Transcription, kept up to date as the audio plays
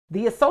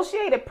the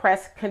Associated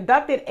Press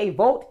conducted a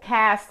vote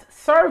cast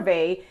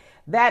survey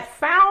that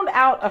found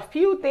out a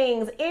few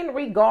things in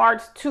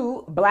regards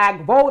to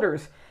black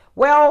voters.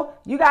 Well,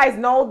 you guys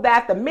know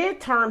that the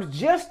midterms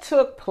just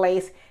took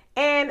place,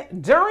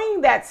 and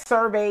during that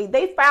survey,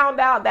 they found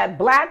out that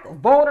black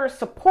voter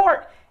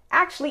support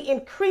actually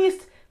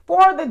increased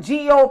for the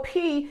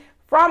GOP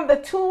from the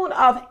tune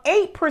of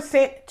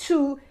 8%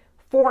 to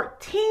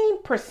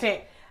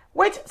 14%,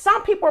 which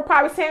some people are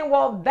probably saying,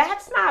 well,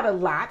 that's not a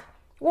lot.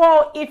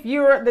 Well, if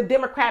you're the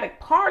Democratic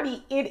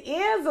Party, it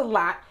is a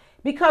lot,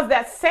 because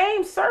that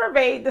same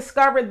survey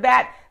discovered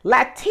that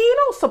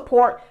Latino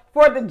support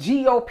for the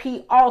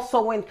GOP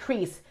also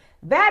increased.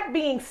 That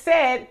being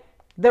said,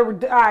 the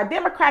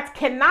Democrats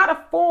cannot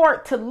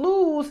afford to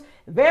lose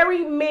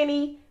very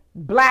many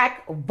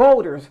black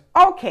voters.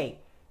 Okay.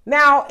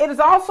 Now, it is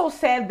also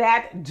said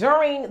that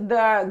during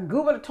the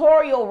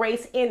gubernatorial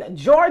race in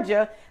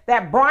Georgia,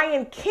 that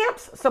Brian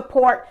Kemp's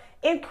support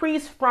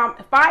increased from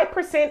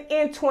 5%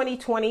 in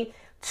 2020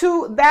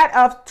 to that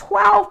of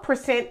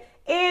 12%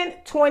 in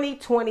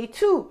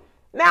 2022.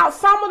 Now,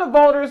 some of the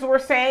voters were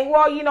saying,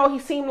 well, you know, he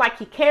seemed like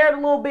he cared a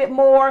little bit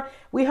more.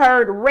 We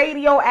heard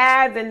radio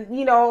ads, and,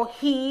 you know,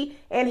 he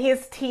and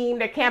his team,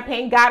 their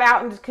campaign, got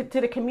out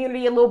into the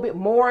community a little bit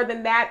more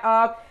than that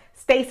of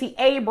Stacey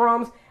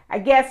Abrams. I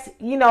guess,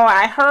 you know,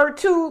 I heard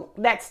too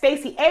that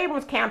Stacey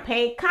Abrams'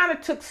 campaign kind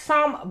of took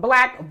some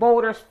black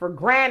voters for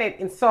granted.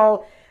 And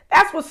so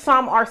that's what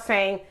some are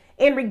saying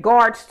in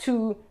regards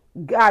to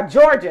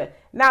Georgia.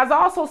 Now, it's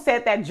also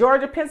said that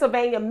Georgia,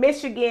 Pennsylvania,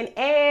 Michigan,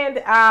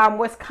 and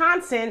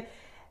Wisconsin,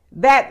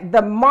 that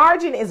the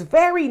margin is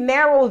very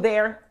narrow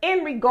there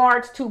in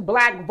regards to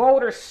black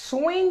voters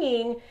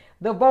swinging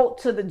the vote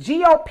to the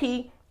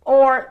GOP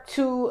or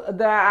to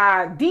the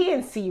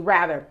DNC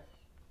rather.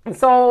 And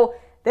so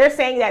they're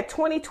saying that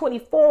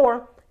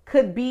 2024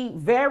 could be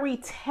very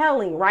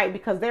telling, right?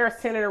 Because there are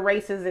senator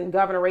races and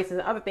governor races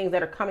and other things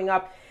that are coming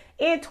up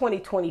in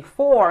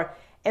 2024.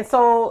 And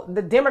so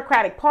the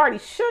Democratic Party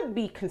should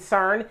be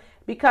concerned,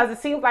 because it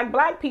seems like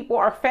black people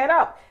are fed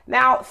up.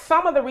 Now,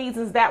 some of the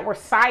reasons that were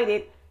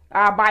cited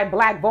by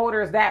black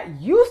voters that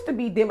used to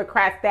be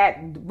Democrats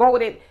that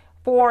voted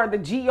for the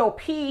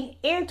GOP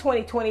in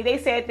 2020, they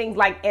said things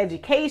like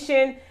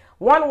education.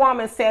 One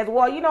woman says,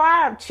 well, you know, I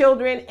have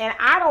children and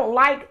I don't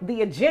like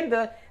the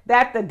agenda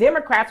that the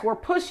Democrats were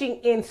pushing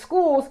in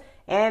schools.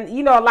 And,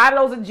 you know, a lot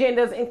of those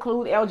agendas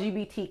include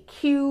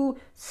LGBTQ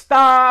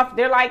stuff.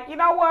 They're like, you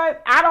know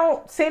what? I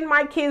don't send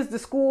my kids to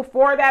school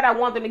for that. I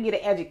want them to get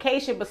an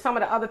education. But some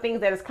of the other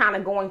things that is kind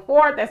of going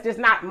forward, that's just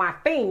not my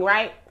thing,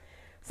 right?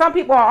 Some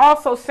people are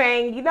also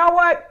saying, you know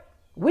what?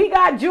 We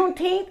got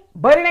Juneteenth,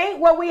 but it ain't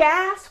what we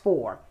asked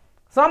for.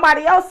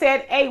 Somebody else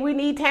said, hey, we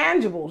need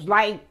tangibles.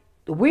 Like,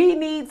 we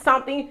need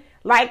something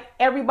like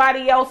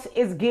everybody else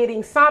is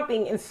getting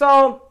something. And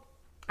so,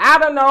 I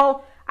don't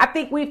know. I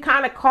think we've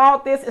kind of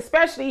called this,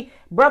 especially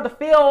Brother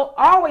Phil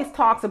always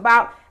talks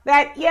about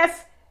that.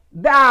 Yes,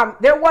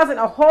 there wasn't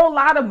a whole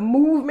lot of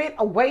movement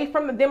away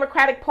from the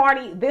Democratic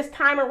Party this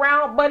time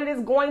around, but it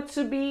is going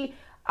to be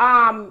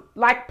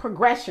like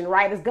progression,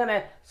 right? It's going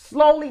to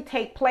slowly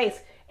take place.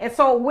 And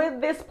so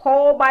with this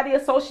poll by the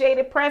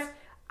Associated Press,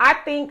 I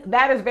think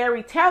that is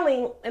very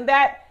telling, and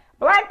that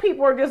black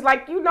people are just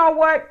like, you know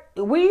what?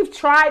 We've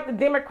tried the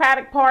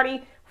Democratic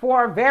Party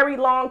for a very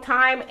long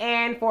time,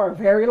 and for a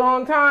very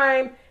long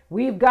time,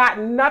 we've got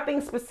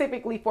nothing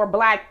specifically for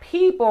black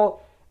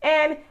people.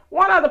 And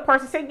one other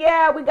person said,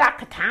 yeah, we got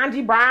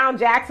Ketanji Brown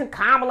Jackson,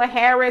 Kamala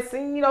Harris,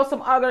 and, you know,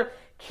 some other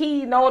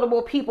key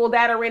notable people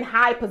that are in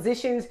high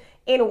positions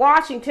in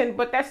Washington,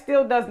 but that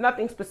still does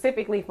nothing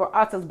specifically for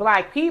us as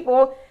black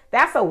people.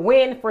 That's a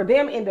win for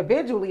them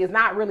individually. It's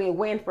not really a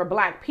win for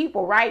black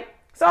people, right?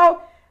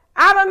 So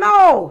I don't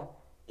know.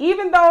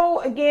 Even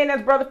though, again,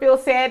 as Brother Phil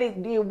said,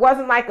 it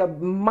wasn't like a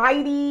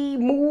mighty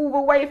move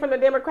away from the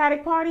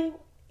Democratic Party,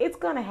 it's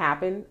going to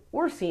happen.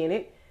 We're seeing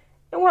it.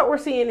 And what we're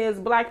seeing is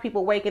black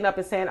people waking up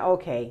and saying,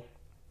 okay,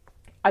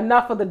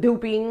 enough of the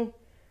duping.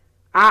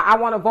 I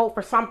want to vote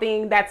for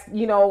something that's,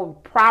 you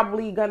know,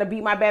 probably going to be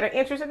my better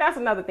interest. And that's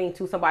another thing,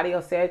 too, somebody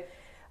else said.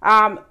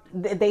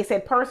 They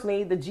said,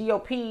 personally, the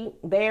GOP,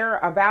 their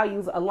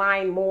values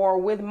align more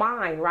with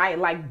mine, right?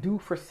 Like do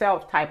for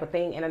self type of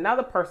thing. And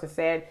another person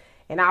said,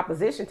 in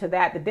opposition to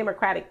that, the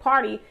Democratic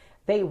Party,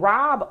 they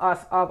rob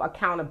us of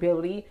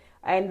accountability,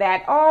 and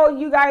that, oh,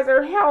 you guys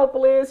are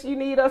helpless. You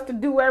need us to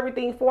do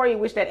everything for you,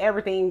 which that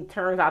everything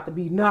turns out to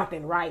be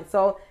nothing, right?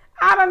 So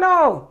I don't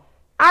know.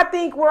 I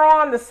think we're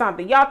on to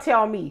something. Y'all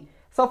tell me.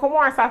 So for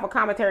more insightful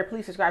commentary,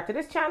 please subscribe to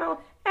this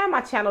channel and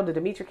my channel, The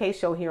Demetra K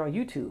Show, here on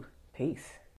YouTube. Peace.